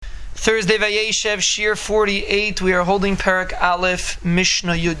Thursday Vayeshev, Shir 48. We are holding Parak Aleph,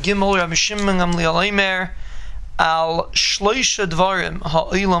 Mishnah Yud Gimel, Rabbi Shimon Gamliel Omer, Al Shloisha Dvarim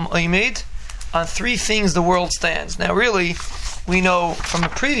Ha'olam Omed, on three things the world stands. Now, really, we know from a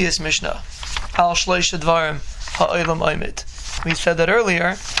previous Mishnah, Al Shloisha Dvarim Ha'olam Omed. We said that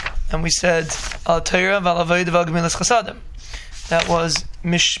earlier, and we said Al Teira V'Al Avodah V'Al Gemilas Chasadim. That was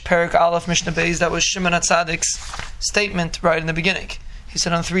Parak Aleph Mishnah Beis. That was Shimon HaTzadik's statement right in the beginning. He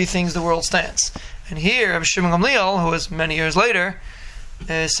said on three things the world stands. And here, Rabbi Shimon Gamliel, who was many years later,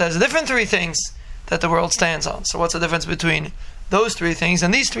 says different three things that the world stands on. So what's the difference between those three things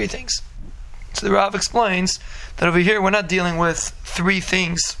and these three things? So the Rav explains that over here we're not dealing with three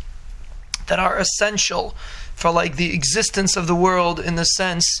things that are essential for like the existence of the world in the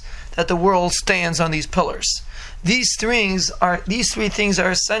sense that the world stands on these pillars. These three things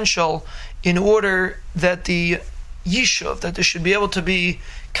are essential in order that the Yishuv, that there should be able to be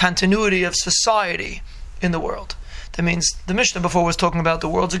continuity of society in the world. That means the Mishnah before was talking about the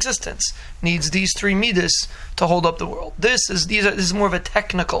world's existence needs these three midas to hold up the world. This is more of a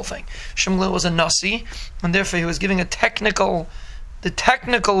technical thing. Shmuel was a nasi, and therefore he was giving the technical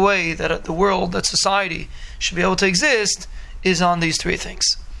way that the world, that society should be able to exist is on these three things.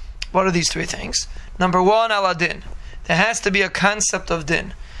 What are these three things? Number one, al-adin. There has to be a concept of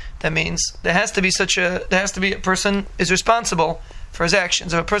din. That means there has to be a person is responsible for his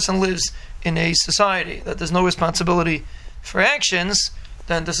actions. If a person lives in a society that there's no responsibility for actions,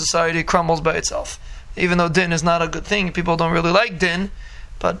 then the society crumbles by itself. Even though din is not a good thing, people don't really like din,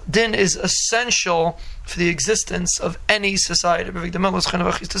 but din is essential for the existence of any society. Rabbi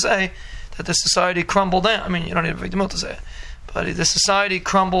Gamliel used to say that the society crumbled down. I mean, you don't need Rabbi Gamliel to say it, but the society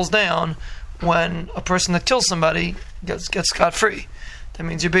crumbles down when a person that kills somebody gets scot-free. That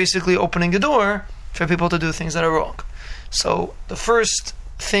means you're basically opening the door for people to do things that are wrong. So the first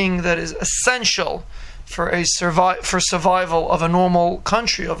thing that is essential for survival of a normal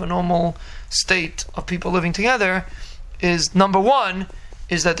country, of a normal state of people living together, is number one,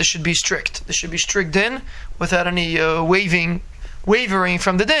 is that there should be strict. There should be strict din without any wavering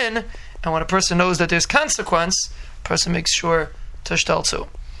from the din. And when a person knows that there's consequence, a person makes sure to shtaltzu.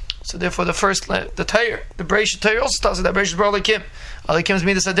 So therefore, the Breish Torah also tells us that Breish Bar Alikim. Alikim is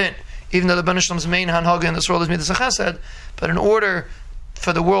midas adin. Even though the Ben Shalom's main hanhaga in this world is midas chesed, but in order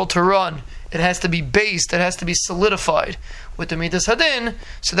for the world to run, it has to be based, it has to be solidified with the midas hadin.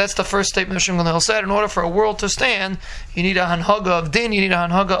 So that's the first statement of Shimon Gamliel said. In order for a world to stand, you need a hanhaga of din, you need a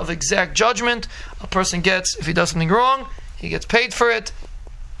hanhaga of exact judgment. A person gets, if he does something wrong, he gets paid for it.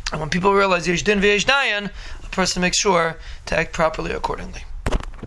 And when people realize yesh din v'yesh dayan, a person makes sure to act properly accordingly.